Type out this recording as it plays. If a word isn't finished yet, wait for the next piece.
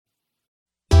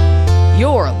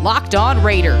You're Locked On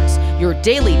Raiders, your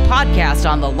daily podcast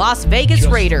on the Las Vegas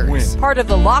Raiders. Win. Part of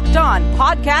the Locked On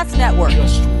Podcast Network.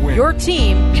 Your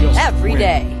team every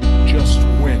day. Just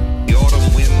win. The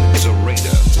autumn wind is a raider,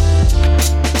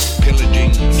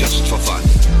 pillaging just for fun.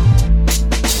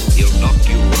 He'll knock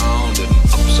you round and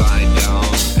upside down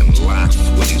and laugh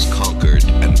when he's conquered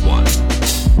and won.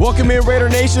 Welcome in, Raider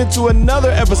Nation, to another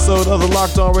episode of the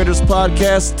Locked On Raiders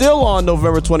podcast, still on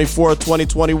November 24th,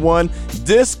 2021.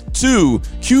 Disc 2.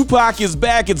 Q-Pac is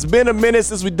back. It's been a minute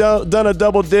since we've done a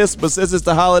double disc, but since it's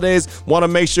the holidays, want to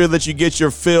make sure that you get your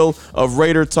fill of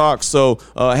Raider talk. So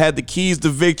had the keys to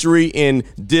victory in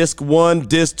Disc 1.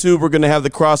 Disc 2, we're going to have the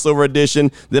crossover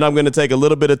edition. Then I'm going to take a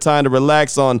little bit of time to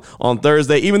relax on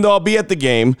Thursday, even though I'll be at the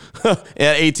game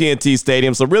at AT&T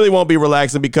Stadium. So really won't be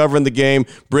relaxing, be covering the game,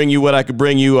 bring you what I could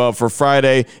bring you for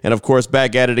Friday, and of course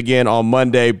back at it again on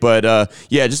Monday. But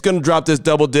yeah, just going to drop this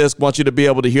double disc. Want you to be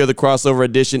able to hear the crossover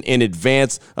edition in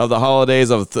advance of the holidays,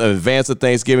 advance of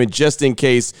Thanksgiving, just in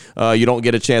case you don't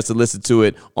get a chance to listen to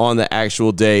it on the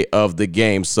actual day of the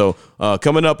game. So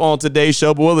coming up on today's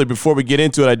show, but Willard, before we get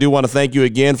into it, I do want to thank you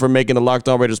again for making the Locked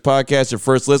On Raiders podcast your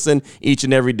first listen each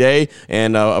and every day.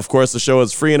 And of course, the show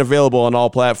is free and available on all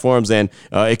platforms, and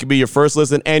it could be your first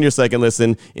listen and your second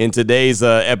listen in today's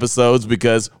episodes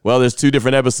because, well, there's two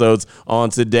different episodes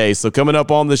on today. So coming up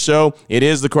on the show, it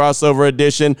is the crossover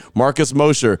edition.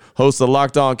 Mosher, host of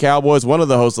Locked On Cowboys, one of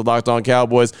the hosts of Locked On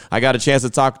Cowboys. I got a chance to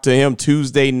talk to him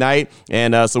Tuesday night,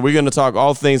 and so we're going to talk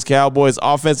all things Cowboys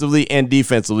offensively and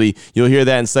defensively. You'll hear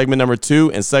that in segment number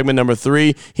 2 and segment number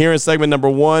 3. Here in segment number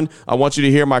 1, I want you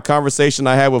to hear my conversation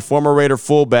I had with former Raider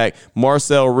fullback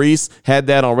Marcel Reece. Had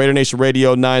that on Raider Nation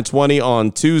Radio 920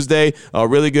 on Tuesday. A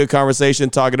really good conversation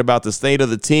talking about the state of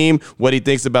the team, what he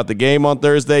thinks about the game on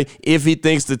Thursday, if he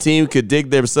thinks the team could dig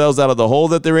themselves out of the hole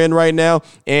that they're in right now,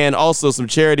 and also some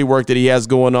charity work that he has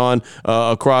going on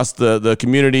across the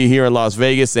community here in Las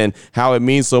Vegas and how it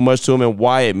means so much to him and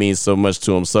why it means so much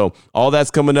to him. So all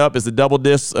that's coming up. Is the double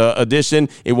disc edition.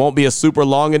 It won't be a super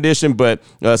long edition, but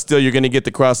still you're going to get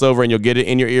the crossover and you'll get it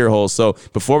in your ear hole. So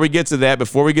before we get to that,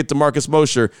 before we get to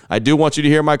Mosher, I do want you to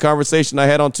hear my conversation I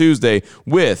had on Tuesday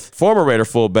with former Raider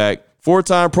fullback,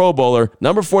 four-time Pro Bowler,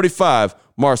 number 45,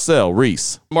 Marcel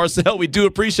Reece. Marcel, we do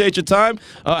appreciate your time.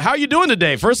 How are you doing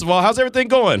today? First of all, how's everything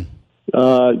going?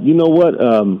 You know what?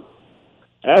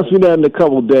 Ask me that in a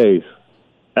couple of days.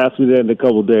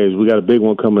 We got a big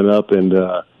one coming up, and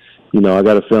I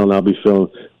got a feeling I'll be feeling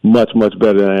much, much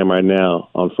better than I am right now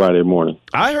on Friday morning.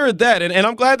 I heard that, and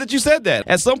I'm glad that you said that.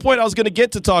 At some point, I was going to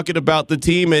get to talking about the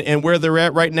team and where they're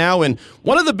at right now. And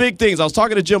one of the big things, I was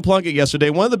talking to Jim Plunkett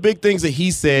yesterday, one of the big things that he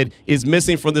said is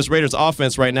missing from this Raiders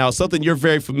offense right now is something you're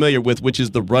very familiar with, which is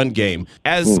the run game.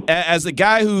 As a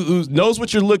guy who knows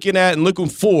what you're looking at and looking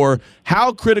for,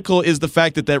 how critical is the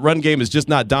fact that run game is just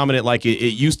not dominant like it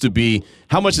used to be?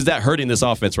 How much is that hurting this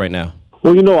offense right now?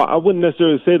 Well, I wouldn't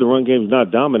necessarily say the run game is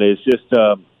not dominant. It's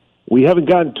just we haven't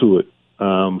gotten to it.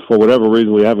 For whatever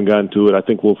reason, we haven't gotten to it. I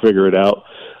think we'll figure it out.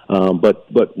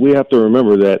 But we have to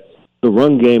remember that the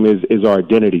run game is our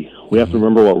identity. We have to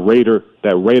remember what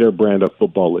that Raider brand of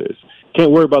football is.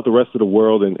 Can't worry about the rest of the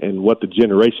world and what the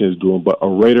generation is doing, but a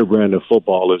Raider brand of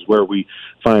football is where we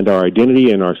find our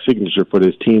identity and our signature for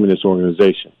this team and this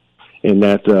organization. And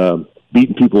that's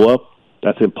beating people up,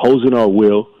 that's imposing our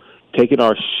will, taking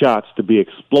our shots to be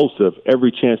explosive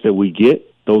every chance that we get,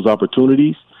 those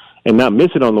opportunities, and not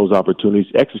missing on those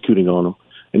opportunities, executing on them,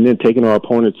 and then taking our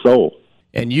opponent's soul.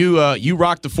 And you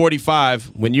rocked the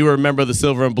 45 when you were a member of the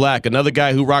Silver and Black. Another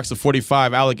guy who rocks the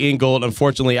 45, Alec Ingold,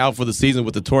 unfortunately out for the season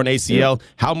with the torn ACL. Yeah.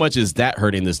 How much is that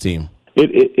hurting this team?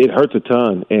 It hurts a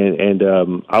ton,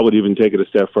 and I would even take it a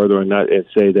step further and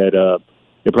say that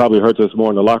it probably hurts us more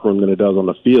in the locker room than it does on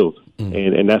the field,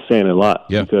 and that's saying a lot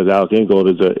because Alec Ingold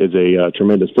is a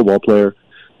tremendous football player,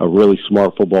 a really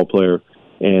smart football player,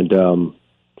 and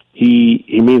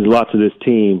he means a lot to this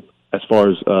team as far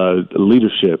as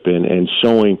leadership and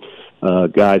showing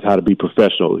guys how to be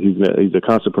professional. He's a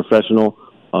constant professional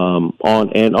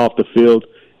on and off the field,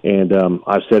 and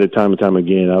I've said it time and time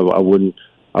again.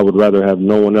 I would rather have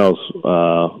no one else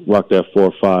rock that 4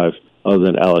 or 5 other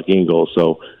than Alec Ingold.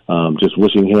 So just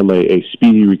wishing him a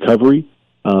speedy recovery.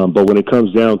 But when it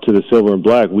comes down to the Silver and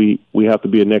Black, we have to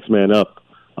be a next man up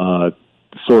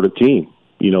sort of team.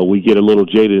 We get a little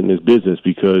jaded in this business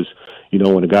because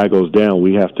when a guy goes down,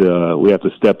 we have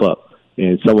to step up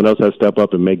and someone else has to step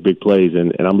up and make big plays,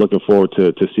 and I'm looking forward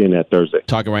to seeing that Thursday.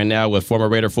 Talking right now with former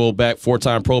Raider fullback,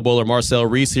 four-time Pro Bowler Marcel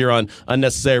Reece here on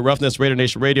Unnecessary Roughness, Raider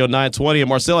Nation Radio 920. And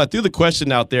Marcel, I threw the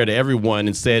question out there to everyone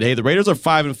and said, hey, the Raiders are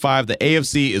 5-5. The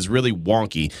AFC is really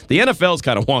wonky. The NFL is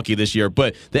kind of wonky this year,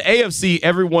 but the AFC,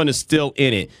 everyone is still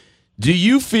in it. Do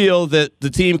you feel that the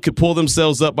team could pull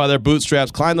themselves up by their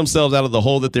bootstraps, climb themselves out of the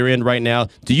hole that they're in right now?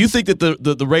 Do you think that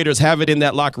the Raiders have it in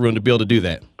that locker room to be able to do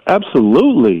that?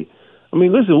 Absolutely. I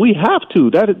mean, listen, we have to.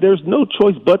 There's no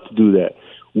choice but to do that.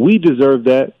 We deserve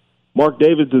that. Mark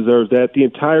Davis deserves that. The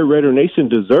entire Raider Nation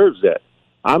deserves that.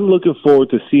 I'm looking forward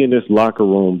to seeing this locker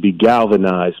room be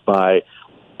galvanized by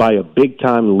a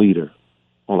big-time leader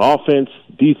on offense,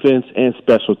 defense, and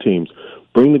special teams.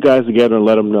 Bring the guys together and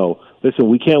let them know, listen,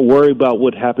 we can't worry about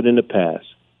what happened in the past,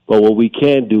 but what we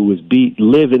can do is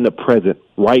live in the present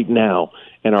right now,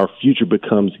 and our future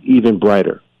becomes even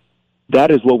brighter.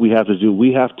 That is what we have to do.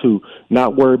 We have to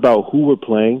not worry about who we're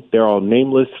playing. They're all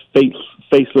nameless,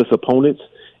 faceless opponents,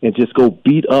 and just go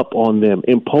beat up on them,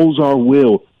 impose our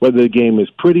will. Whether the game is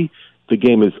pretty, the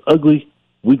game is ugly,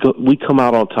 we come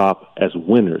out on top as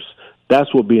winners.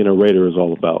 That's what being a Raider is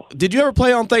all about. Did you ever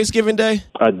play on Thanksgiving Day?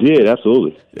 I did,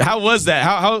 absolutely. How was that?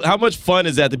 How much fun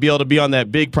is that to be able to be on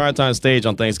that big primetime stage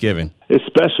on Thanksgiving? It's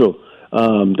special.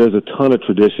 There's a ton of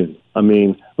tradition. I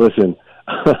mean, listen,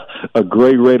 a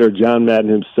great Raider, John Madden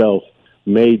himself,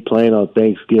 made playing on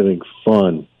Thanksgiving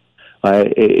fun.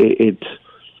 Playing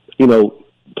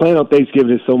on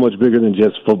Thanksgiving is so much bigger than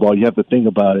just football. You have to think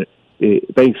about it.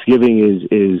 Thanksgiving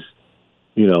is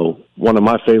one of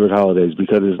my favorite holidays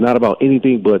because it's not about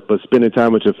anything but spending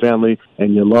time with your family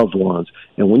and your loved ones.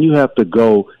 And when you have to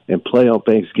go and play on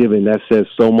Thanksgiving, that says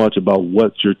so much about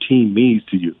what your team means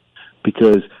to you,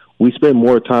 because we spend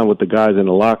more time with the guys in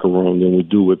the locker room than we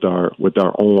do with our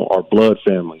blood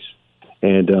families.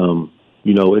 And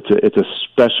it's a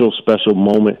special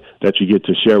moment that you get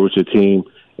to share with your team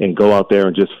and go out there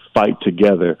and just fight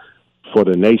together for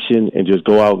the nation and just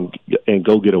go out and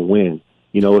go get a win.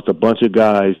 It's a bunch of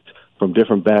guys from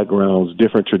different backgrounds,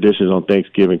 different traditions on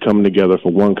Thanksgiving coming together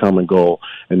for one common goal,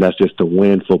 and that's just to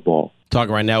win football.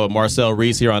 Talking right now with Marcel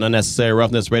Reece here on Unnecessary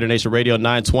Roughness, Raider Nation Radio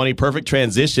 920. Perfect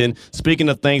transition. Speaking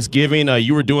of Thanksgiving,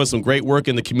 you were doing some great work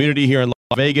in the community here in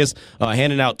Las Vegas,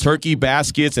 handing out turkey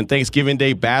baskets and Thanksgiving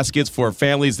Day baskets for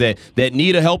families that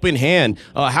need a helping hand.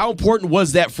 How important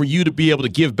was that for you to be able to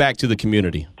give back to the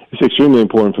community? It's extremely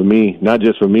important for me, not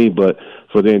just for me, but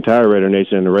for the entire Raider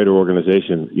Nation and the Raider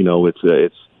organization.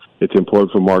 It's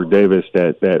important for Mark Davis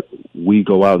that we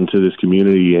go out into this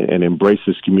community and embrace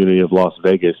this community of Las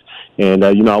Vegas. And,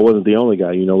 I wasn't the only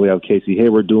guy. We have Casey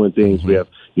Hayward doing things. Mm-hmm. We have,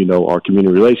 our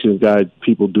community relations guy,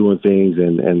 people doing things,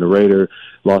 and the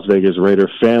Las Vegas Raider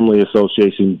Family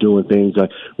Association doing things.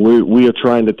 We are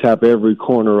trying to tap every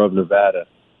corner of Nevada,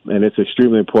 and it's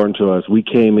extremely important to us. We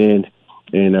came in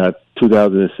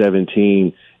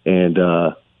 2017 and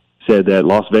said that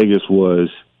Las Vegas was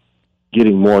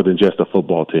getting more than just a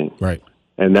football team. Right.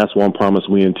 And that's one promise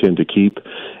we intend to keep.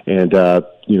 And,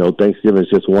 Thanksgiving is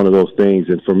just one of those things.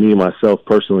 And for me, myself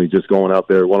personally, just going out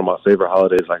there, one of my favorite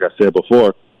holidays, like I said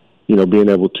before, being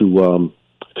able to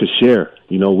share.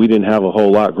 We didn't have a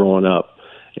whole lot growing up.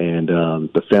 And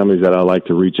the families that I like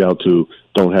to reach out to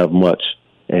don't have much.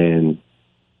 And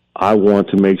I want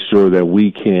to make sure that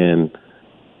we can,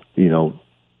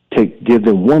 give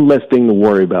them one less thing to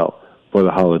worry about for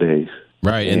the holidays.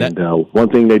 Right. And one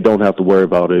thing they don't have to worry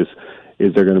about is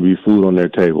there going to be food on their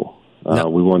table. No.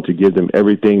 We want to give them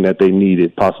everything that they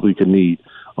possibly could need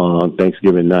on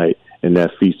Thanksgiving night, and that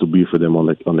feast will be for them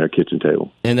on their kitchen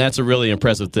table. And that's a really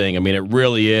impressive thing. I mean, it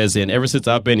really is. And ever since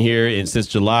I've been here and since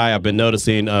July, I've been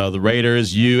noticing the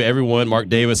Raiders, everyone, Mark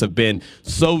Davis, have been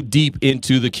so deep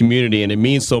into the community, and it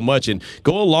means so much. And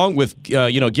go along with,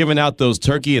 giving out those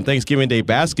turkey and Thanksgiving Day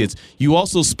baskets, you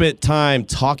also spent time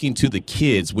talking to the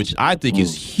kids, which I think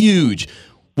is huge.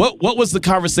 What was the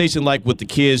conversation like with the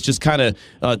kids, just kind of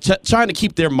trying to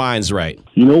keep their minds right?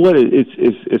 You know what?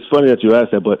 It's funny that you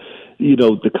asked that, but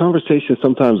the conversation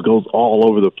sometimes goes all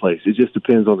over the place. It just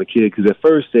depends on the kid, because at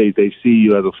first they see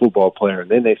you as a football player, and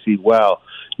then they see, wow,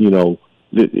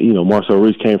 Marcel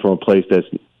Reece came from a place that's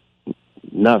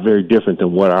not very different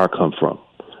than what I come from.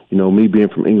 Me being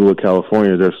from Inglewood,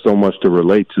 California, there's so much to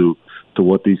relate to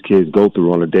what these kids go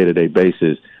through on a day-to-day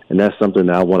basis, and that's something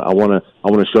that I want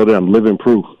to show them I'm living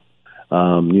proof.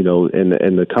 And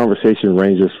the conversation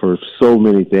ranges for so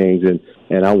many things,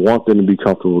 and I want them to be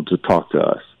comfortable to talk to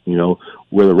us.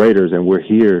 We're the Raiders, and we're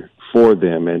here for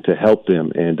them and to help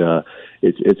them. And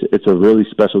it's a really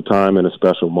special time and a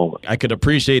special moment. I could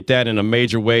appreciate that in a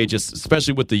major way, just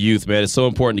especially with the youth, man. It's so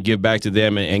important to give back to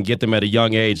them and get them at a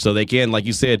young age so they can, like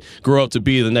you said, grow up to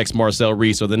be the next Marcel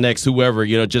Reece or the next whoever.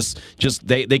 Just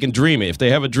they can dream it. If they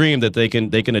have a dream, that they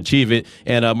can achieve it.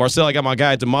 And Marcel, I got my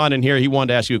guy Damon in here. He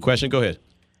wanted to ask you a question. Go ahead.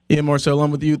 Yeah, Marcel,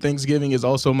 I'm with you. Thanksgiving is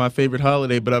also my favorite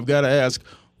holiday, but I've got to ask,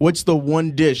 what's the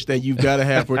one dish that you've got to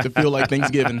have for it to feel like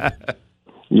Thanksgiving?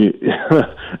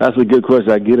 That's a good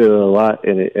question. I get it a lot,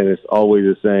 and it's always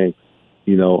the same.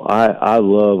 I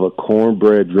love a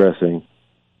cornbread dressing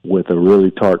with a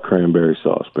really tart cranberry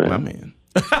sauce, man. My man.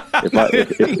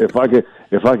 If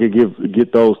I could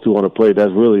get those two on a plate,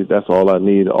 that's all I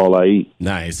need, all I eat.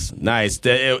 Nice.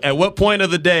 At what point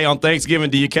of the day on Thanksgiving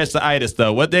do you catch the itis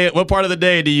though? What part of the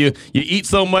day do you eat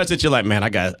so much that you're like, man, I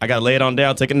got to lay it on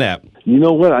down, take a nap? You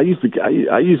know what? I used to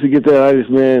get that itis,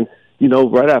 man.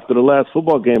 Right after the last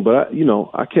football game, but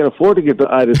I can't afford to get the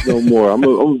itis no more. I'm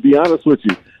gonna be honest with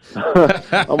you.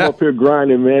 I'm up here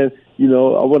grinding, man.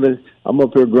 I'm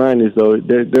up here grinding, so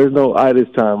there's no itis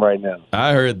time right now.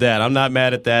 I heard that. I'm not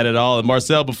mad at that at all. And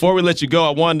Marcel, before we let you go,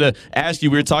 I wanted to ask you,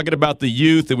 we were talking about the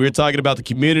youth and we were talking about the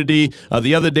community.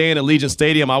 The other day in Allegiant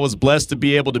Stadium, I was blessed to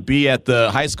be able to be at the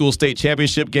high school state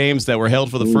championship games that were held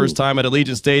for the first time at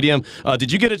Allegiant Stadium.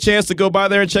 Did you get a chance to go by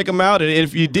there and check them out? And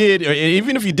if you did, or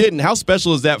even if you didn't, how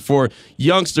special is that for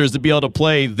youngsters to be able to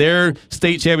play their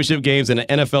state championship games in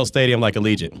an NFL stadium like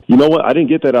Allegiant? You know what? I didn't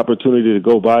get that opportunity to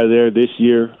go by there this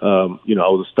year. I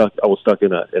was stuck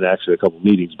in actually a couple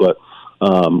meetings, but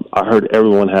I heard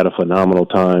everyone had a phenomenal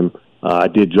time. I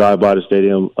did drive by the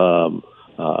stadium on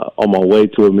my way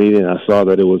to a meeting. I saw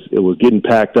that it was getting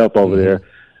packed up over there.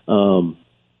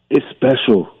 It's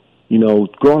special.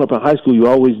 Growing up in high school, you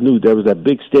always knew there was that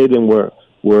big stadium where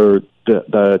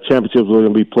the championships were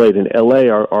going to be played. In L.A.,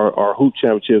 our hoop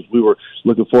championships, we were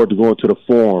looking forward to going to the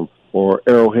Forum or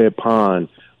Arrowhead Pond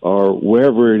or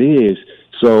wherever it is.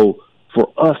 So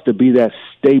for us to be that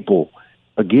staple,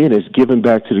 again, it's giving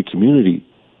back to the community.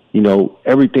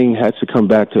 Everything should come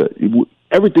back to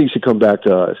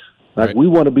us. Like, right. We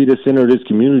want to be the center of this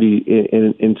community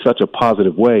in such a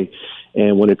positive way.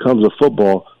 And when it comes to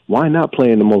football, why not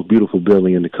play in the most beautiful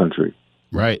building in the country?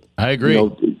 Right. I agree.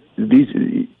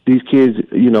 These kids,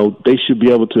 they should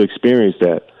be able to experience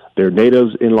that. They're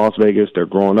natives in Las Vegas. They're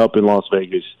growing up in Las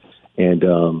Vegas, and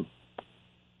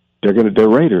they're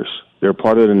Raiders. They're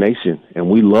part of the nation, and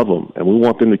we love them, and we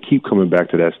want them to keep coming back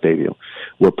to that stadium.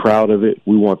 We're proud of it.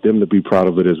 We want them to be proud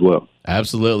of it as well.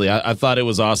 Absolutely. I thought it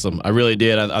was awesome. I really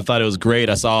did. I thought it was great.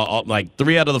 I saw like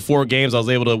 3 out of the 4 games I was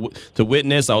able to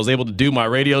witness. I was able to do my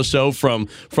radio show from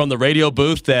the radio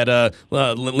booth that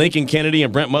Lincoln Kennedy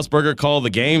and Brent Musburger called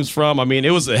the games from. I mean, it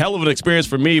was a hell of an experience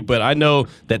for me, but I know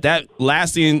that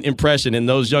lasting impression in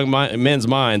those young men's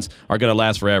minds are going to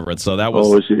last forever. And so that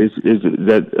was... it's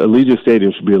that Allegiant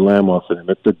Stadium should be a landmark for them.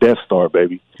 It's the Death Star,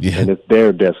 baby. Yeah. And it's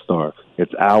their Death Star.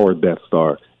 It's our Death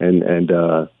Star. And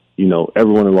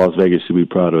everyone in Las Vegas should be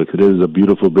proud of it because it is a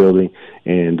beautiful building,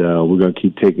 and we're going to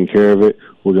keep taking care of it.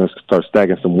 We're going to start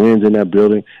stacking some wins in that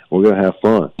building. We're going to have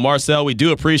fun. Marcel, we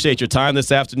do appreciate your time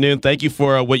this afternoon. Thank you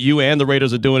for what you and the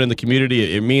Raiders are doing in the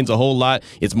community. It means a whole lot.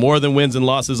 It's more than wins and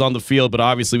losses on the field, but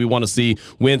obviously we want to see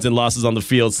wins and losses on the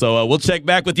field. So we'll check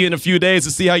back with you in a few days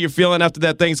to see how you're feeling after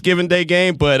that Thanksgiving Day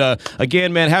game. But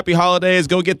again, man, happy holidays.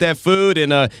 Go get that food,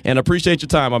 and appreciate your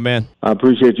time, my man. I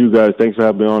appreciate you guys. Thanks for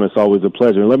having me on. It's always a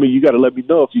pleasure. And you got to let me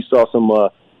know if you saw some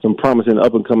promising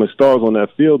up-and-coming stars on that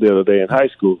field the other day in high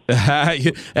school.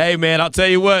 Hey, man, I'll tell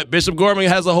you what. Bishop Gorman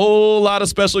has a whole lot of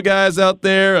special guys out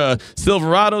there.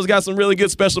 Silverado's got some really good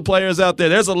special players out there.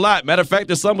 There's a lot. Matter of fact,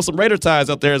 there's some with some Raider ties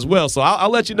out there as well. So I'll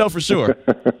let you know for sure.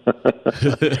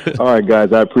 All right,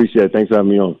 guys. I appreciate it. Thanks for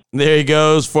having me on. There he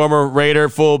goes, former Raider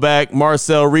fullback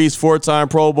Marcel Reece, 4-time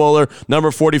Pro Bowler,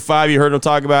 number 45. You heard him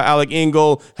talk about Alec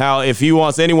Ingold, how if he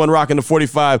wants anyone rocking the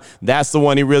 45, that's the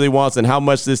one he really wants, and how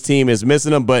much this team is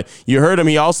missing him. But you heard him.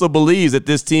 He also believes that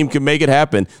this team can make it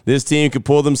happen. This team can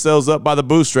pull themselves up by the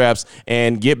bootstraps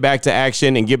and get back to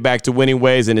action and get back to winning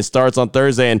ways. And it starts on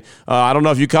Thursday. And I don't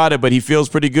know if you caught it, but he feels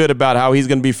pretty good about how he's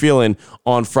going to be feeling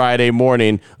on Friday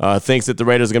morning. Thinks that the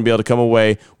Raiders are going to be able to come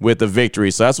away with a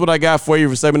victory. So that's what I got for you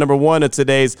for segment number 1 of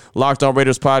today's Locked On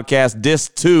Raiders podcast,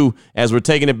 Disc 2, as we're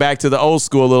taking it back to the old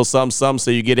school, a little something, so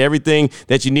you get everything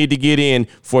that you need to get in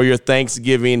for your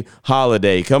Thanksgiving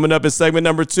holiday. Coming up in segment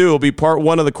number 2 will be part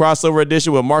 1 of of the crossover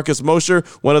edition with Marcus Mosher,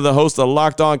 one of the hosts of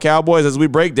Locked On Cowboys, as we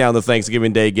break down the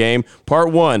Thanksgiving Day game.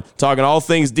 Part 1, talking all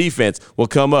things defense, will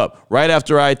come up right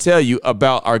after I tell you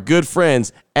about our good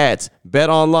friends at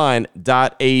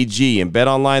betonline.ag. And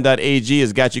betonline.ag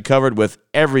has got you covered with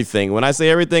everything. When I say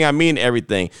everything, I mean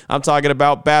everything. I'm talking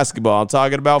about basketball. I'm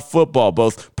talking about football,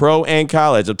 both pro and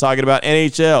college. I'm talking about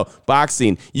NHL,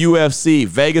 boxing, UFC,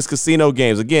 Vegas casino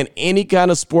games. Again, any kind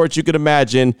of sport you could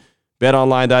imagine,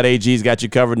 betonline.ag's got you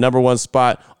covered. Number one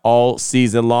spot all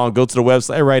season long. Go to the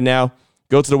website right now.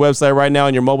 Go to the website right now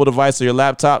on your mobile device or your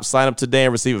laptop. Sign up today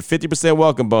and receive a 50%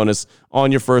 welcome bonus on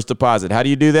your first deposit. How do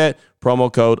you do that?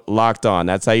 Promo code Locked On.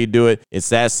 That's how you do it. It's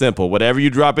that simple. Whatever you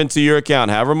drop into your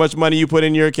account, however much money you put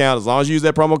in your account, as long as you use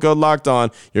that promo code Locked On,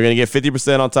 you're going to get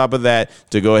 50% on top of that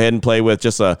to go ahead and play with.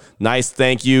 Just a nice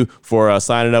thank you for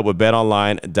signing up with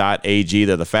betonline.ag.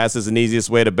 They're the fastest and easiest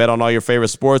way to bet on all your favorite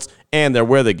sports, and they're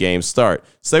where the games start.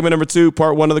 Segment number 2,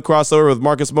 part 1 of the crossover with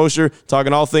Marcus Mosher,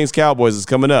 talking all things Cowboys, is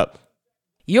coming up.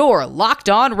 Your Locked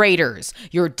On Raiders,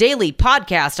 your daily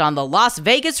podcast on the Las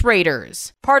Vegas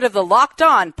Raiders. Part of the Locked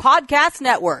On Podcast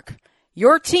Network,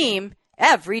 your team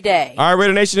every day. All right,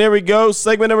 Raider Nation, here we go.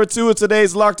 Segment number 2 of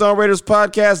today's Locked On Raiders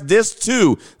podcast, Disc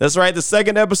 2. That's right, the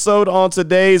second episode on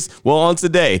today.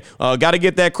 Got to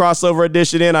get that crossover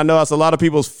edition in. I know that's a lot of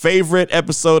people's favorite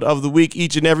episode of the week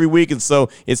each and every week, and so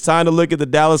it's time to look at the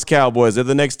Dallas Cowboys. They're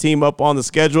the next team up on the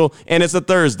schedule, and it's a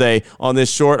Thursday on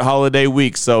this short holiday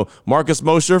week. So Marcus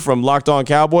Mosher from Locked On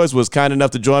Cowboys was kind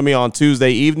enough to join me on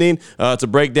Tuesday evening to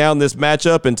break down this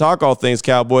matchup and talk all things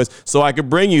Cowboys, so I could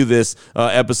bring you this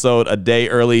episode a day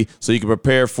early so you can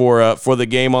prepare for the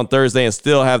game on Thursday and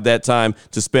still have that time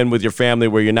to spend with your family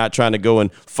where you're not trying to go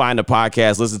and find a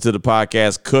podcast, listen to the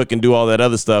podcast, cook, and do all that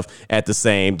other stuff at the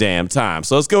same damn time.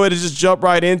 So let's go ahead and just jump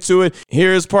right into it.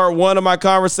 Here's part 1 of my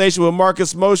conversation with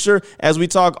Marcus Mosher as we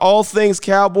talk all things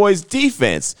Cowboys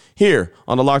defense here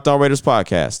on the Locked On Raiders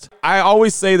podcast. I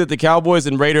always say that the Cowboys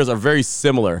and Raiders are very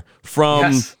similar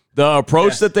from the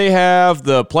approach that they have,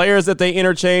 the players that they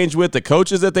interchange with, the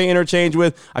coaches that they interchange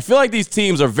with. I feel like these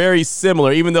teams are very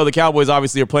similar, even though the Cowboys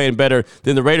obviously are playing better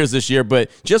than the Raiders this year.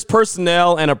 But just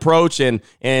personnel and approach and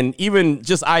even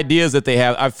just ideas that they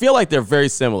have, I feel like they're very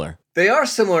similar. They are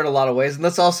similar in a lot of ways, and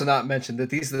let's also not mention that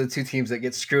these are the two teams that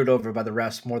get screwed over by the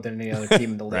refs more than any other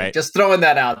team in the league. Right. Just throwing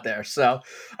that out there. So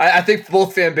I think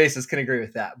both fan bases can agree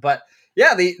with that. But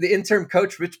yeah, the interim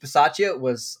coach, Rich Bisaccia,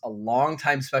 was a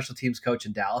longtime special teams coach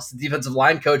in Dallas. The defensive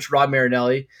line coach, Rod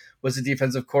Marinelli, was the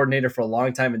defensive coordinator for a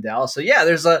long time in Dallas. So yeah,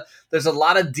 there's a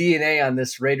lot of DNA on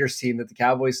this Raiders team that the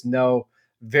Cowboys know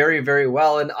very, very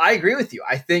well. And I agree with you.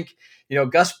 I think,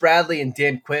 Gus Bradley and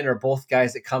Dan Quinn are both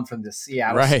guys that come from the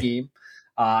Seattle scheme.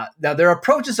 Now their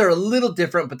approaches are a little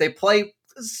different, but they play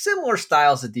similar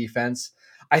styles of defense.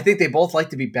 I think they both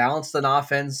like to be balanced on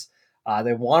offense.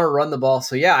 They want to run the ball.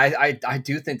 So, yeah, I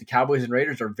do think the Cowboys and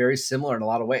Raiders are very similar in a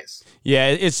lot of ways. Yeah,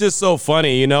 it's just so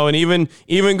funny, and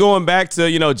even going back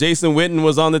to, Jason Witten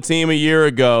was on the team a year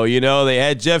ago. They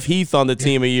had Jeff Heath on the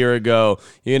team a year ago.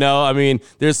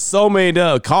 There's so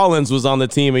many. Collins was on the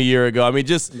team a year ago.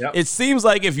 It seems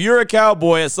like if you're a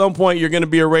Cowboy, at some point you're going to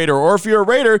be a Raider. Or if you're a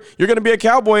Raider, you're going to be a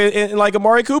Cowboy in like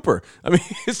Amari Cooper.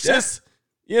 It's just...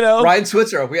 Ryan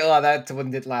Switzer, that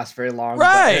didn't last very long.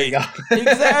 Right.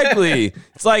 Exactly.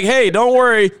 It's like, hey, don't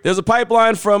worry. There's a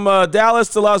pipeline from Dallas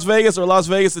to Las Vegas or Las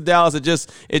Vegas to Dallas.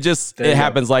 It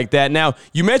happens like that. Now,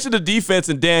 you mentioned the defense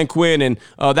and Dan Quinn, and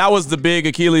that was the big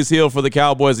Achilles heel for the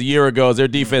Cowboys a year ago. Their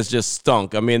defense just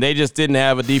stunk. They just didn't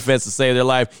have a defense to save their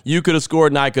life. You could have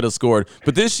scored and I could have scored.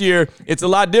 But this year, it's a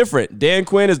lot different. Dan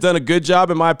Quinn has done a good job,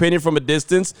 in my opinion, from a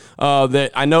distance.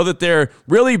 That I know that they're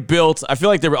really built. I feel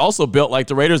like they're also built like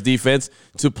the Raiders defense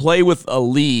to play with a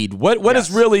lead. What has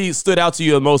really stood out to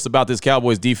you the most about this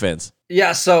Cowboys defense?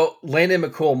 Yeah, so Landon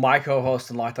McCool, my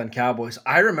co-host in Locked On Cowboys,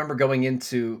 I remember going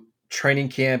into training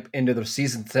camp into the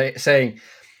season saying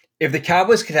if the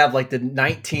Cowboys could have like the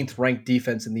 19th ranked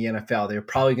defense in the NFL, they're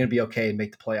probably going to be okay and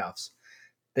make the playoffs.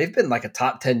 They've been like a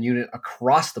top 10 unit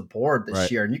across the board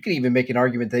this year, and you can even make an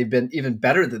argument they've been even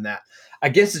better than that.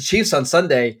 Against the Chiefs on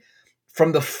Sunday,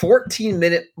 from the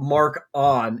 14-minute mark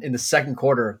on in the second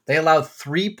quarter, they allowed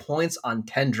 3 points on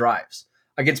 10 drives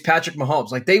against Patrick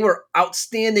Mahomes. Like, they were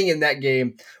outstanding in that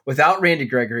game without Randy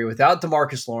Gregory, without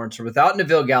DeMarcus Lawrence, or without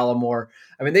Neville Gallimore.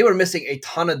 They were missing a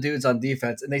ton of dudes on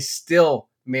defense, and they still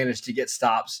managed to get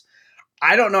stops.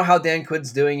 I don't know how Dan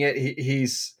Quinn's doing it.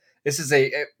 This is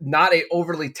not a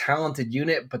overly talented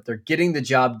unit, but they're getting the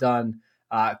job done.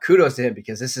 Kudos to him,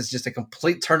 because this is just a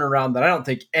complete turnaround that I don't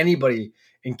think anybody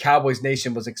in Cowboys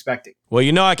Nation was expecting.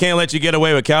 Well, I can't let you get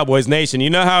away with Cowboys Nation. You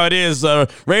know how it is.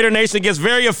 Raider Nation gets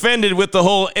very offended with the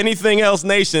whole anything else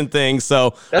nation thing,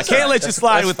 so I can't let you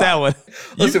slide with that one.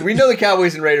 Listen, we know the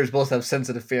Cowboys and Raiders both have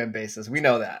sensitive fan bases. We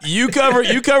know that. You cover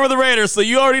the Raiders, so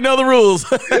you already know the rules.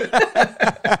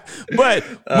 But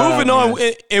moving on,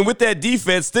 and with that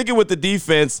defense, sticking with the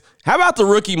defense, how about the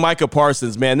rookie Micah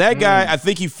Parsons, man? That guy, I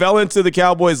think he fell into the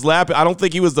Cowboys' lap. I don't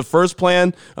think he was the first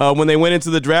plan when they went into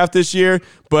the draft this year,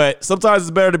 but sometimes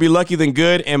it's better to be lucky than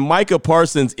good, and Micah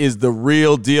Parsons is the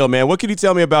real deal, man. What can you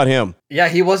tell me about him? Yeah,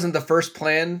 he wasn't the first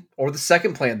plan or the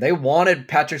second plan. They wanted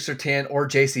Patrick Surtain or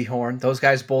J.C. Horn. Those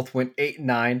guys both went 8 and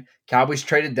 9. Cowboys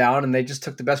traded down, and they just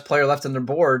took the best player left on their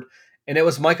board, and it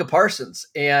was Micah Parsons.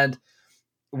 And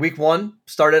week 1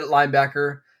 started at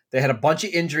linebacker. They had a bunch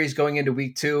of injuries going into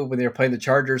week 2 when they were playing the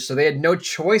Chargers, so they had no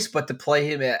choice but to play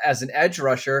him as an edge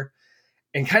rusher.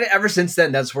 And kind of ever since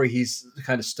then, that's where he's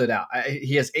kind of stood out.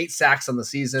 He has 8 sacks on the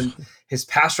season. His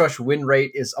pass rush win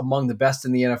rate is among the best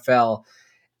in the NFL.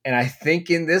 And I think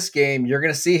in this game, you're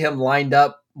going to see him lined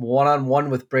up one-on-one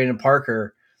with Brandon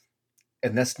Parker.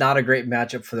 And that's not a great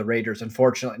matchup for the Raiders,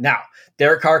 unfortunately. Now,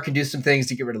 Derek Carr can do some things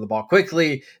to get rid of the ball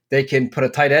quickly. They can put a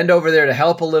tight end over there to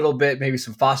help a little bit, maybe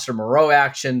some Foster Moreau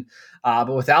action.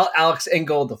 But without Alex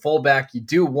Ingold, the fullback, you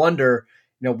do wonder,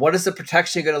 what is the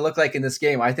protection going to look like in this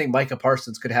game? I think Micah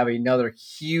Parsons could have another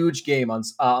huge game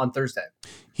on Thursday.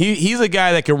 He's a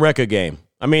guy that can wreck a game.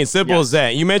 I mean, simple as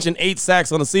that. You mentioned 8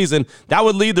 sacks on the season. That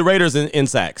would lead the Raiders in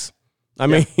sacks. I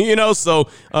mean, so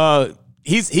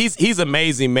he's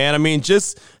amazing, man. I mean,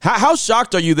 just how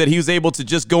shocked are you that he was able to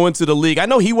just go into the league? I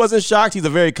know he wasn't shocked. He's a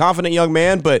very confident young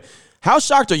man, but how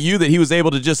shocked are you that he was able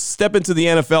to just step into the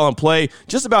NFL and play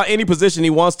just about any position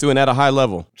he wants to and at a high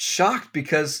level? Shocked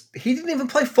because he didn't even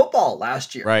play football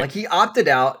last year. Right. Like, he opted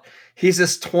out. He's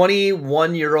this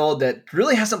 21-year-old that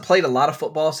really hasn't played a lot of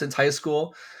football since high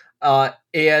school.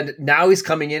 And now he's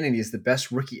coming in and he's the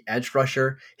best rookie edge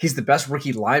rusher. He's the best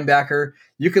rookie linebacker.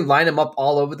 You can line him up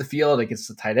all over the field against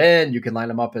the tight end. You can line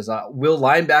him up as a will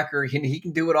linebacker. He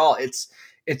can do it all.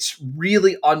 It's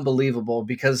really unbelievable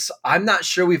because I'm not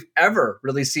sure we've ever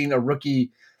really seen a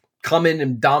rookie come in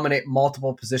and dominate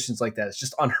multiple positions like that. It's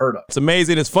just unheard of. It's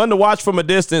amazing. It's fun to watch from a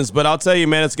distance, but I'll tell you,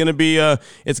 man, it's gonna be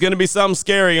something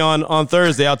scary on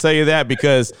Thursday. I'll tell you that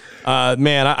because,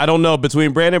 man, I don't know,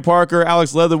 between Brandon Parker,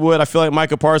 Alex Leatherwood, I feel like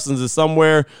Micah Parsons is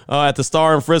somewhere at the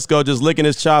Star in Frisco, just licking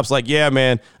his chops. Like, yeah,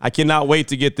 man, I cannot wait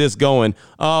to get this going.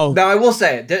 Oh, now I will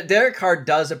say, Derek Carr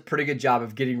does a pretty good job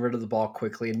of getting rid of the ball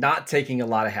quickly and not taking a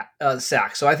lot of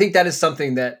sacks. So I think that is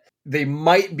something that they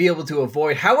might be able to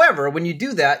avoid. However, when you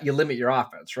do that, you limit your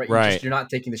offense, right? You're not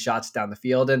taking the shots down the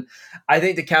field. And I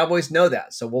think the Cowboys know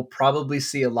that. So we'll probably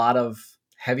see a lot of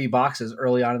heavy boxes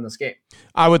early on in this game.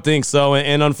 I would think so.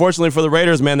 And unfortunately for the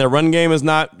Raiders, man, their run game is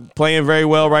not playing very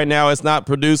well right now. It's not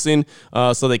producing.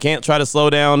 So they can't try to slow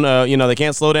down, they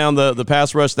can't slow down the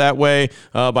pass rush that way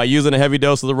by using a heavy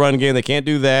dose of the run game. They can't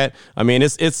do that. I mean,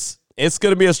 it's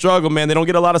going to be a struggle, man. They don't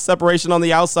get a lot of separation on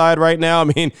the outside right now. I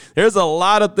mean, there's a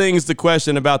lot of things to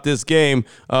question about this game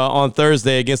on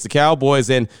Thursday against the Cowboys.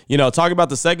 And, talking about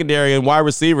the secondary and wide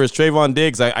receivers, Trayvon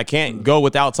Diggs, I can't go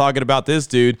without talking about this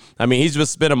dude. I mean, he's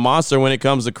just been a monster when it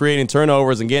comes to creating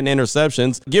turnovers and getting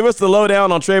interceptions. Give us the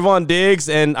lowdown on Trayvon Diggs.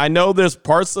 And I know there's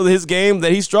parts of his game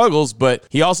that he struggles, but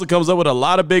he also comes up with a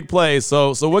lot of big plays.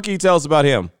 So what can you tell us about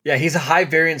him? Yeah, he's a high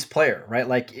variance player, right?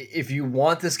 Like, if you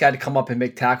want this guy to come up and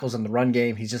make tackles in the run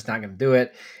game, he's just not going to do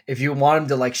it. If you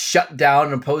want him to shut down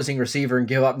an opposing receiver and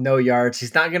give up no yards,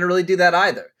 he's not going to really do that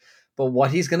either. But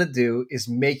what he's going to do is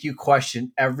make you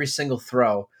question every single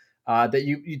throw that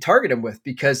you target him with,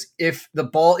 because if the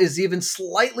ball is even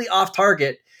slightly off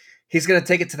target, he's going to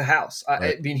take it to the house.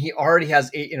 Right. I mean, he already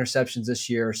has 8 interceptions this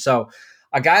year. So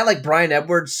a guy like Bryan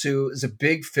Edwards, who is a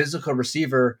big physical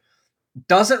receiver,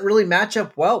 doesn't really match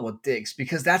up well with Diggs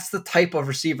because that's the type of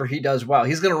receiver he does well.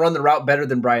 He's going to run the route better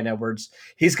than Bryan Edwards.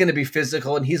 He's going to be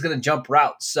physical and he's going to jump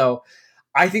routes. So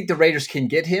I think the Raiders can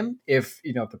get him if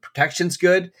the protection's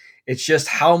good. It's just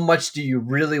how much do you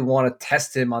really want to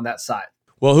test him on that side?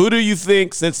 Well, who do you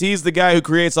think, since he's the guy who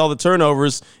creates all the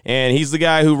turnovers and he's the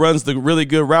guy who runs the really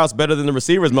good routes better than the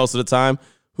receivers most of the time,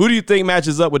 who do you think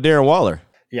matches up with Darren Waller?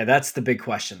 Yeah, that's the big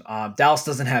question. Dallas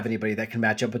doesn't have anybody that can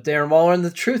match up with Darren Waller, and the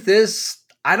truth is,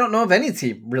 I don't know if any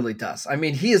team really does. I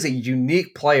mean, he is a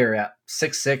unique player at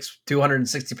 6'6",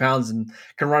 260 pounds, and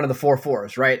can run in the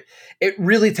 4.4s, right? It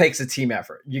really takes a team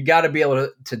effort. You got to be able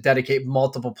to dedicate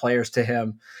multiple players to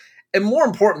him. And more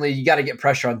importantly, you got to get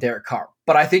pressure on Derek Carr.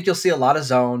 But I think you'll see a lot of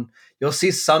zone. You'll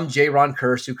see some J-Ron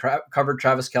Kearse, who covered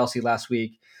Travis Kelce last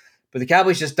week. But the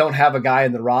Cowboys just don't have a guy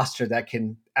in the roster that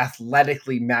can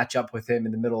athletically match up with him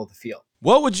in the middle of the field.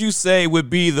 What would you say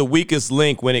would be the weakest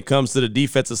link when it comes to the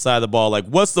defensive side of the ball? Like,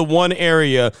 what's the one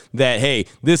area that, hey,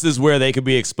 this is where they could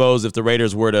be exposed if the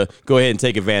Raiders were to go ahead and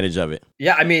take advantage of it?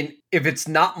 Yeah, I mean, if it's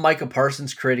not Micah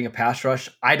Parsons creating a pass rush,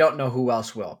 I don't know who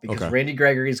else will, because Randy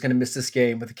Gregory is going to miss this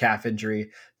game with a calf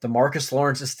injury. DeMarcus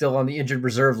Lawrence is still on the injured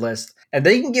reserve list, and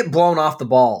they can get blown off the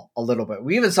ball a little bit.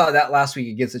 We even saw that last week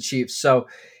against the Chiefs. So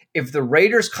if the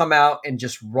Raiders come out and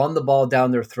just run the ball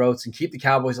down their throats and keep the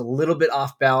Cowboys a little bit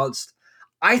off balance,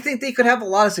 I think they could have a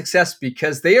lot of success,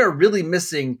 because they are really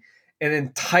missing an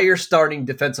entire starting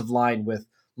defensive line with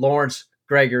Lawrence,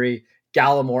 Gregory,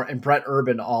 Gallimore, and Brent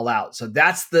Urban all out. So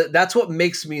that's what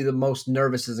makes me the most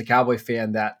nervous as a Cowboy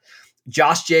fan, that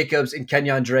Josh Jacobs and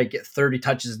Kenyon Drake get 30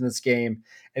 touches in this game.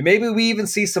 And maybe we even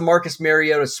see some Marcus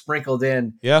Mariota sprinkled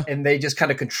in, and they just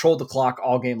kind of control the clock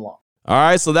all game long. All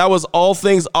right, so that was all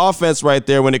things offense right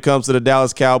there when it comes to the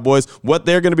Dallas Cowboys, what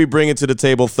they're going to be bringing to the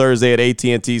table Thursday at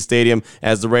AT&T Stadium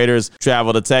as the Raiders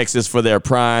travel to Texas for their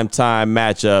prime time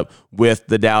matchup with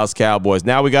the Dallas Cowboys.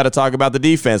 Now we got to talk about the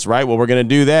defense, right? Well, we're going to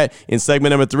do that in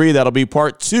segment number 3. That'll be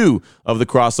part 2 of the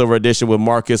crossover edition with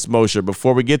Marcus Mosher.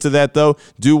 Before we get to that, though,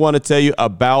 do want to tell you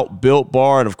about Built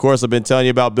Bar. And, of course, I've been telling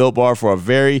you about Built Bar for a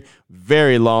very,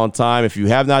 very long time. If you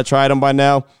have not tried them by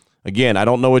now, again, I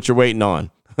don't know what you're waiting on.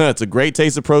 It's a great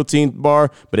taste of protein bar,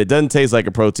 but it doesn't taste like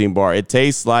a protein bar. It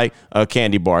tastes like a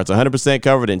candy bar. It's 100%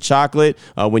 covered in chocolate.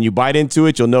 When you bite into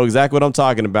it, you'll know exactly what I'm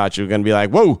talking about. You're going to be like,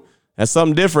 whoa, that's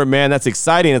something different, man. That's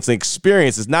exciting. It's an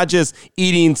experience. It's not just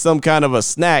eating some kind of a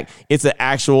snack. It's an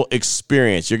actual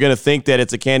experience. You're going to think that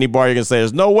it's a candy bar. You're going to say,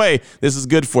 there's no way this is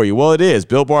good for you. Well, it is.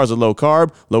 Built Bars are low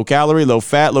carb, low calorie, low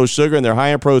fat, low sugar, and they're high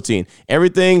in protein.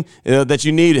 Everything that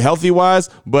you need healthy-wise,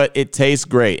 but it tastes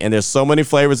great. And there's so many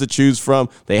flavors to choose from.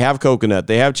 They have coconut.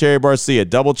 They have cherry barcia,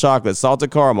 double chocolate,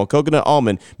 salted caramel, coconut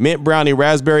almond, mint brownie,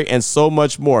 raspberry, and so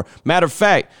much more. Matter of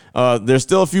fact, there's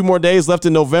still a few more days left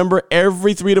in November.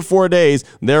 Every 3 to 4 days,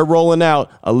 they're rolling out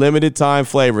a limited time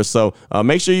flavor. So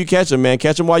make sure you catch them, man.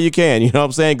 Catch them while you can. You know what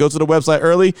I'm saying? Go to the website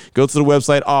early. Go to the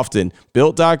website often.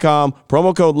 Built.com.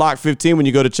 Promo code LOCK15 when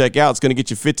you go to checkout. It's going to get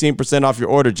you 15% off your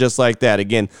order just like that.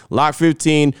 Again,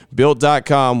 LOCK15.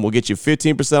 Built.com will get you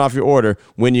 15% off your order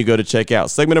when you go to checkout.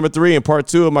 Segment number 3 and part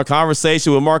 2 of my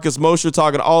conversation with Marcus Mosher,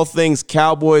 talking all things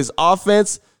Cowboys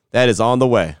offense. That is on the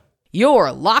way.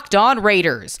 You're Locked On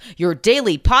Raiders, your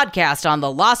daily podcast on the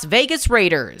Las Vegas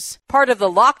Raiders. Part of the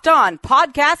Locked On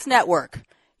Podcast Network,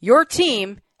 your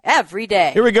team every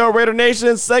day. Here we go, Raider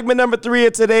Nation. Segment number 3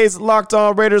 of today's Locked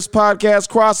On Raiders podcast,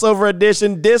 crossover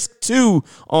edition, disc 2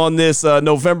 on this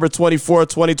November 24th,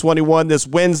 2021, this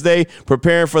Wednesday,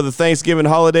 preparing for the Thanksgiving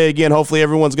holiday. Again, hopefully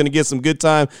everyone's going to get some good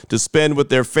time to spend with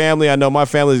their family. I know my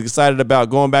family is excited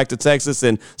about going back to Texas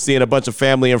and seeing a bunch of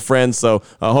family and friends, so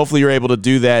hopefully you're able to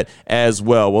do that as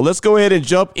well. Well, let's go ahead and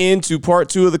jump into part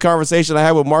 2 of the conversation I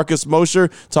had with Marcus Mosher,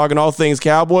 talking all things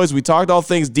Cowboys. We talked all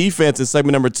things defense in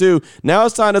segment number 2. Now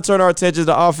it's time to turn our attention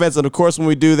to offense, and of course, when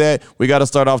we do that, we got to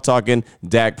start off talking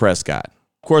Dak Prescott.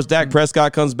 Of course, Dak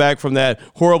Prescott comes back from that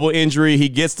horrible injury. He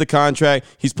gets the contract.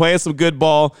 He's playing some good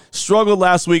ball. Struggled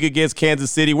last week against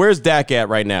Kansas City. Where's Dak at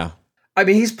right now? I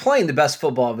mean, he's playing the best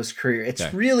football of his career.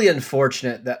 It's really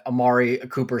unfortunate that Amari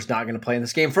Cooper is not going to play in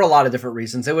this game for a lot of different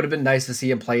reasons. It would have been nice to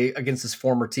see him play against his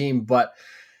former team, but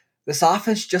this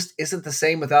offense just isn't the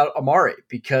same without Amari,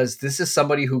 because this is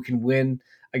somebody who can win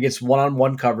against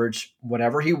one-on-one coverage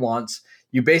whenever he wants.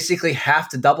 You basically have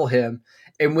to double him.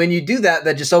 And when you do that,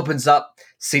 that just opens up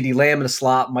CeeDee Lamb in the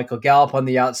slot, Michael Gallup on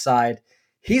the outside.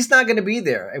 He's not going to be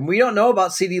there. And we don't know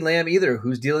about CeeDee Lamb either,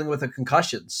 who's dealing with a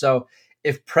concussion. So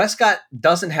if Prescott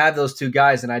doesn't have those two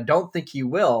guys, and I don't think he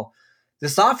will,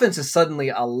 this offense is suddenly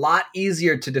a lot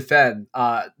easier to defend.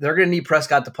 They're going to need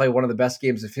Prescott to play one of the best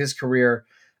games of his career.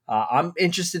 I'm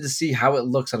interested to see how it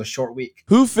looks on a short week.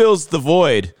 Who fills the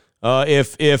void?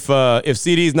 If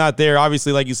CD's not there,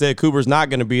 obviously, like you said, Cooper's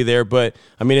not going to be there. But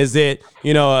I mean, is it,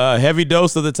 a heavy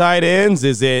dose of the tight ends?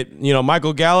 Is it,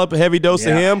 Michael Gallup, a heavy dose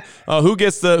of him? Who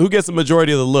gets the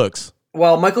majority of the looks?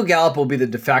 Well, Michael Gallup will be the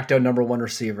de facto number one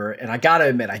receiver. And I got to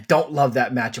admit, I don't love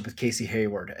that matchup with Casey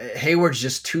Hayward. Hayward's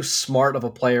just too smart of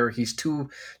a player. He's too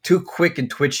quick and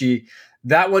twitchy.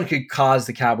 That one could cause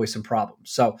the Cowboys some problems.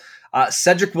 So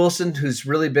Cedric Wilson, who's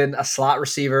really been a slot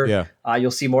receiver, you'll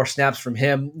see more snaps from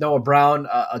him. Noah Brown,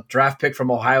 a draft pick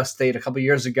from Ohio State a couple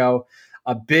years ago,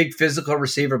 a big physical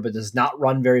receiver, but does not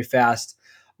run very fast.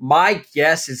 My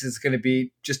guess is it's going to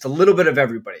be just a little bit of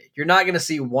everybody. You're not going to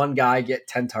see one guy get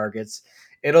 10 targets.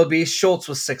 It'll be Schultz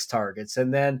with 6 targets,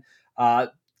 and then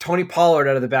Tony Pollard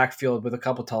out of the backfield with a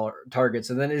couple targets,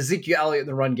 and then Ezekiel Elliott in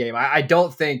the run game. I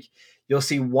don't think you'll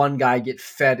see one guy get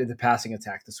fed in the passing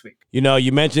attack this week. You know,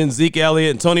 you mentioned Zeke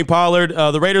Elliott and Tony Pollard.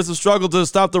 The Raiders have struggled to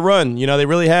stop the run. You know, they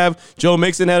really have. Joe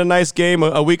Mixon had a nice game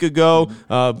a week ago.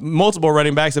 Multiple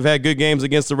running backs have had good games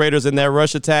against the Raiders in that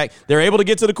rush attack. They're able to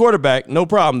get to the quarterback, no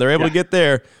problem. They're able to get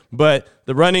there. But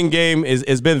the running game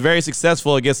has been very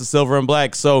successful against the Silver and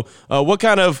Black. So how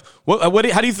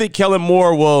do you think Kellen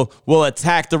Moore will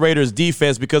attack the Raiders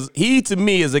defense? Because he, to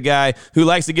me, is a guy who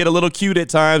likes to get a little cute at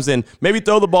times and maybe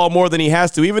throw the ball more than he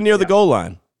has to, even near the goal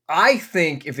line. I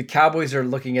think if the Cowboys are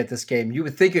looking at this game, you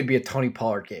would think it would be a Tony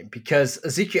Pollard game because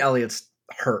Ezekiel Elliott's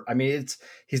hurt. I mean,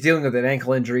 he's dealing with an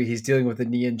ankle injury. He's dealing with a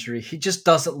knee injury. He just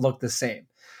doesn't look the same.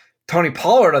 Tony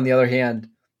Pollard, on the other hand,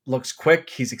 looks quick.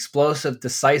 He's explosive,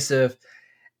 decisive.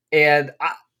 And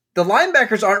the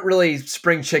linebackers aren't really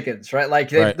spring chickens, right? Like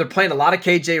they're playing a lot of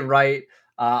KJ Wright,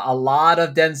 a lot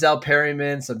of Denzel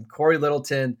Perryman, some Corey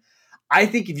Littleton. I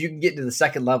think if you can get to the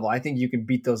second level, I think you can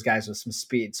beat those guys with some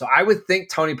speed. So I would think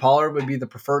Tony Pollard would be the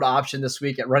preferred option this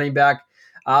week at running back.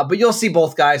 But you'll see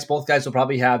both guys. Both guys will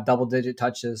probably have double-digit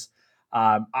touches.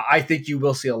 I think you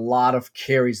will see a lot of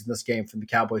carries in this game from the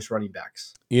Cowboys running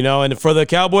backs. You know, and for the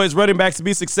Cowboys running backs to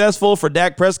be successful, for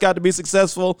Dak Prescott to be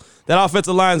successful, that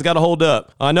offensive line's got to hold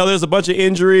up. I know there's a bunch of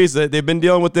injuries that they've been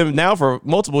dealing with them now for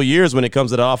multiple years when it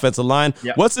comes to the offensive line.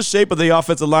 Yep. What's the shape of the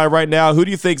offensive line right now? Who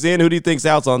do you think's in? Who do you think's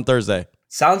out on Thursday?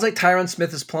 Sounds like Tyron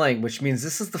Smith is playing, which means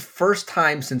this is the first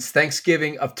time since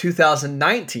Thanksgiving of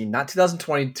 2019, not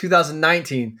 2020,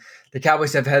 2019, the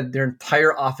Cowboys have had their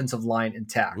entire offensive line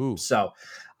intact. Ooh. So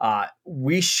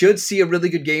we should see a really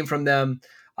good game from them.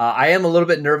 I am a little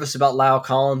bit nervous about Lyle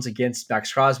Collins against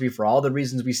Max Crosby for all the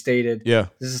reasons we stated. Yeah.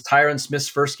 This is Tyron Smith's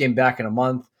first game back in a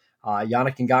month.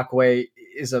 Yannick Ngakoue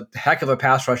is a heck of a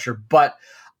pass rusher, but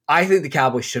I think the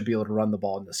Cowboys should be able to run the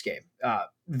ball in this game.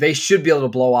 They should be able to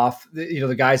blow off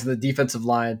the guys in the defensive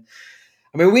line.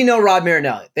 I mean, we know Rod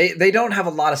Marinelli. They don't have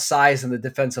a lot of size in the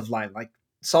defensive line. Like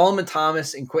Solomon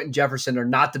Thomas and Quentin Jefferson are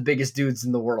not the biggest dudes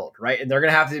in the world, right? And they're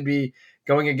going to have to be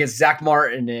going against Zach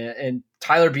Martin and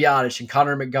Tyler Biotish and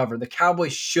Connor McGovern. The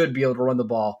Cowboys should be able to run the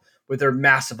ball with their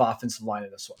massive offensive line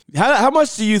in this one. How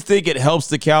much do you think it helps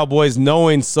the Cowboys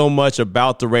knowing so much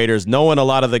about the Raiders, knowing a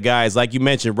lot of the guys, like you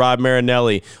mentioned, Rod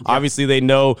Marinelli? Yeah. Obviously, they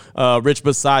know Rich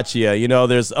Bisaccia. You know,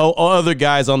 there's other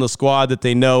guys on the squad that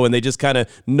they know, and they just kind of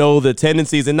know the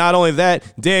tendencies. And not only that,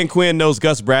 Dan Quinn knows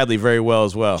Gus Bradley very well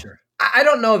as well. Sure. I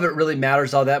don't know if it really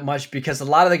matters all that much because a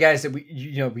lot of the guys that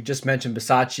we just mentioned,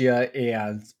 Bisaccia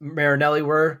and Marinelli,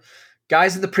 were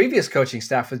guys in the previous coaching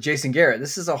staff with Jason Garrett.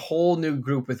 This is a whole new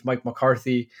group with Mike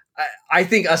McCarthy. I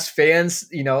think us fans,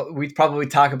 we probably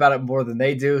talk about it more than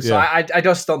they do. So yeah. I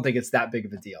just don't think it's that big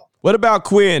of a deal. What about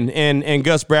Quinn and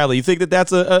Gus Bradley? You think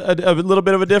that's a little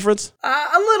bit of a difference?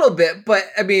 A little bit, but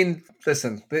I mean,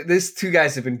 listen, these two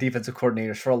guys have been defensive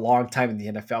coordinators for a long time in the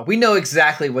NFL. We know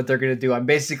exactly what they're going to do on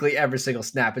basically every single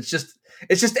snap. It's just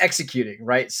executing,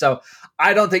 right? So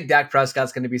I don't think Dak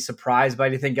Prescott's going to be surprised by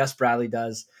anything Gus Bradley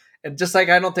does. And just like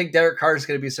I don't think Derek Carr is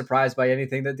going to be surprised by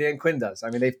anything that Dan Quinn does.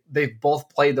 I mean, they've both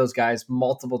played those guys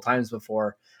multiple times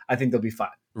before. I think they'll be fine.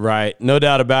 Right, no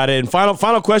doubt about it. And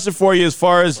final question for you as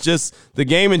far as just the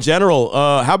game in general.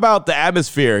 How about the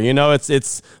atmosphere? You know,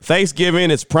 it's Thanksgiving,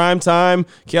 it's prime time.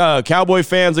 Cowboy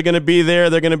fans are going to be there.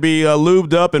 They're going to be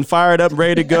lubed up and fired up,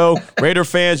 ready to go. Raider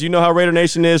fans, you know how Raider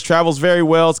Nation is, travels very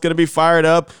well. It's going to be fired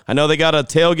up. I know they got a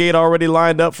tailgate already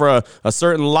lined up for a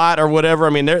certain lot or whatever. I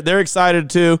mean, they're excited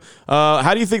too.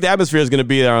 How do you think the atmosphere is going to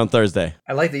be there on Thursday?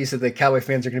 I like that you said the Cowboy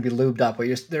fans are going to be lubed up.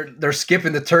 They're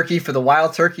skipping the turkey for the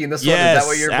wild turkey in this one. Is that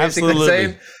what you're basically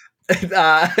saying?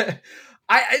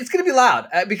 It's going to be loud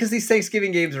because these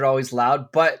Thanksgiving games are always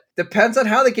loud, but depends on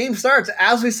how the game starts.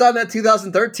 As we saw in that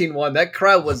 2013 one, that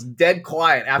crowd was dead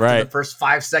quiet after the first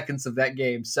 5 seconds of that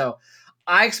game. So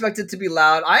I expect it to be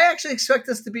loud. I actually expect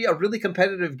this to be a really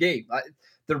competitive game.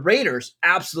 The Raiders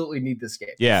absolutely need this game.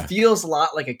 Yeah. It feels a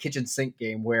lot like a kitchen sink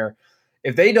game where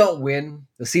if they don't win,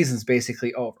 the season's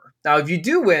basically over. Now, if you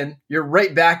do win, you're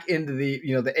right back into the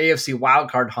AFC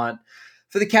wildcard hunt.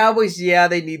 For the Cowboys, yeah,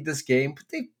 they need this game, but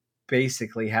they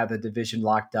basically have the division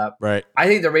locked up. Right. I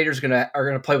think the Raiders are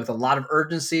gonna play with a lot of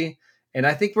urgency, and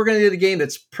I think we're gonna do the game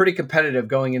that's pretty competitive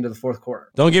going into the fourth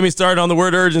quarter. Don't get me started on the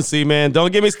word urgency, man.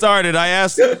 Don't get me started. I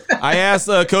asked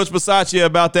Coach Bisaccia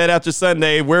about that after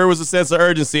Sunday. Where was the sense of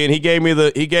urgency? And he gave me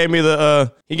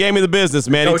the business,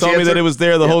 man. He told me that it was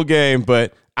there the whole game,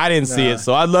 but I didn't see it,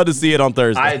 so I'd love to see it on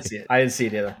Thursday. I didn't see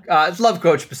it either. I love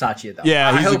Coach Bisaccia, though.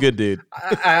 Yeah, he's a good dude.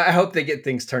 I hope they get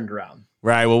things turned around.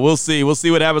 Right, well, we'll see. We'll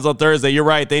see what happens on Thursday. You're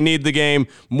right. They need the game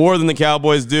more than the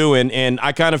Cowboys do, and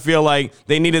I kind of feel like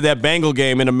they needed that Bengal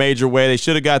game in a major way. They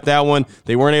should have got that one.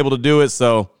 They weren't able to do it,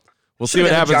 so We'll see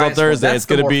what happens on Thursday. It's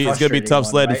gonna be tough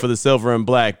sledding for the silver and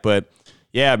black, but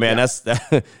yeah, man, that's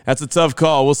a tough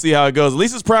call. We'll see how it goes. At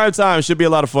least it's prime time. It should be a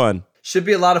lot of fun. Should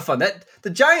be a lot of fun. The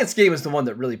Giants game is the one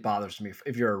that really bothers me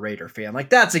if you're a Raider fan. Like,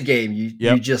 that's a game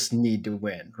you just need to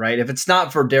win, right? If it's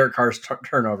not for Derek Carr's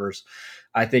turnovers,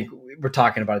 I think we're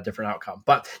talking about a different outcome.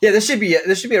 But yeah, this should be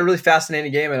a really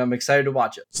fascinating game, and I'm excited to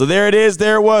watch it. So there it is.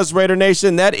 There it was, Raider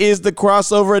Nation. That is the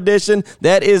crossover edition.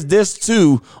 That is Disc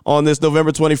 2 on this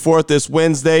November 24th, this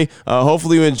Wednesday.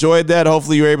 Hopefully you enjoyed that.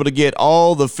 Hopefully you're able to get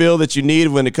all the feel that you need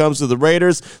when it comes to the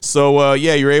Raiders. So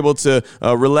you're able to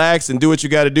relax and do what you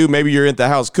got to do. Maybe you're in the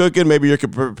house cooking. Maybe you're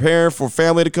preparing for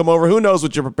family to come over. Who knows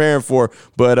what you're preparing for?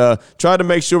 But try to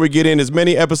make sure we get in as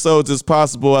many episodes as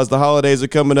possible as the holidays are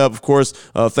coming up. Of course,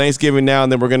 Thanksgiving now,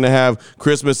 and then we're going to have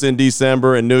Christmas in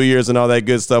December and New Year's and all that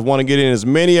good stuff. Want to get in as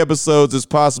many episodes as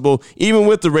possible, even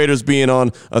with the Raiders being on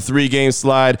a 3-game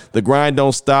slide. The grind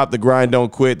don't stop. The grind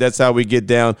don't quit. That's how we get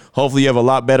down. Hopefully you have a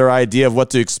lot better idea of what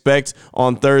to expect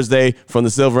on Thursday from the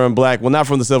Silver and Black. Well, not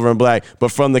from the Silver and Black,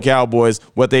 but from the Cowboys,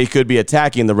 what they could be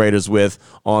attacking the Raiders with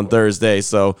on Thursday.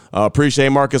 So appreciate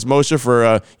Marcus Mosher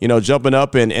for jumping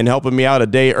up and helping me out a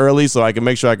day early so I can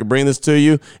make sure I can bring this to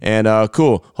you. And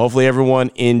cool. Hopefully everyone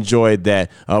enjoyed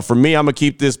that. For me, I'm going to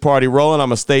keep this party rolling. I'm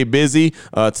going to stay busy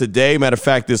today. Matter of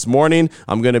fact, this morning,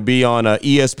 I'm going to be on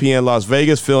ESPN Las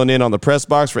Vegas filling in on the press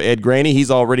box for Ed Graney. He's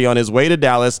already on his way to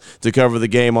Dallas to cover the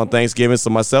game on Thanksgiving. So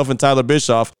myself and Tyler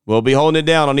Bischoff will be holding it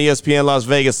down on ESPN Las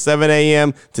Vegas, 7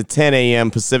 a.m. to 10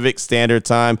 a.m. Pacific Standard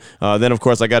Time. Then, of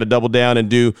course, I got to double down and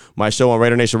do my show on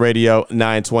Raider Nation Radio,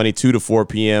 9:20, 2 to 4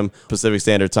 p.m. Pacific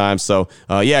Standard Time. So,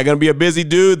 going to be a busy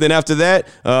dude. Then after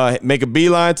that, make a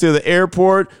beeline to the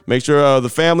airport, make sure the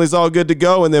family's all good to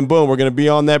go, and then boom, we're going to be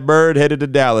on that bird headed to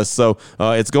Dallas. So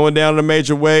it's going down in a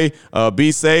major way.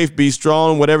 Be safe, be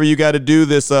strong, whatever you got to do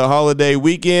this holiday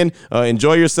weekend.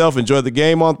 Enjoy yourself, enjoy the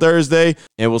game on Thursday,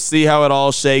 and we'll see how it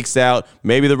all shakes out.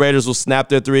 Maybe the Raiders will snap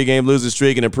their 3-game losing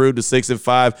streak and improve to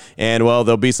 6-5, and well,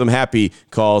 there'll be some happy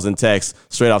calls and texts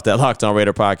straight off that Locked On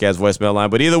Raider podcast voicemail line.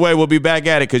 But either way, we'll be back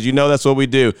at it because that's what we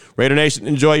do. Raider Nation,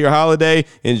 enjoy your holiday,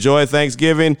 enjoy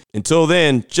Thanksgiving. Until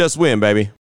then, just win, baby.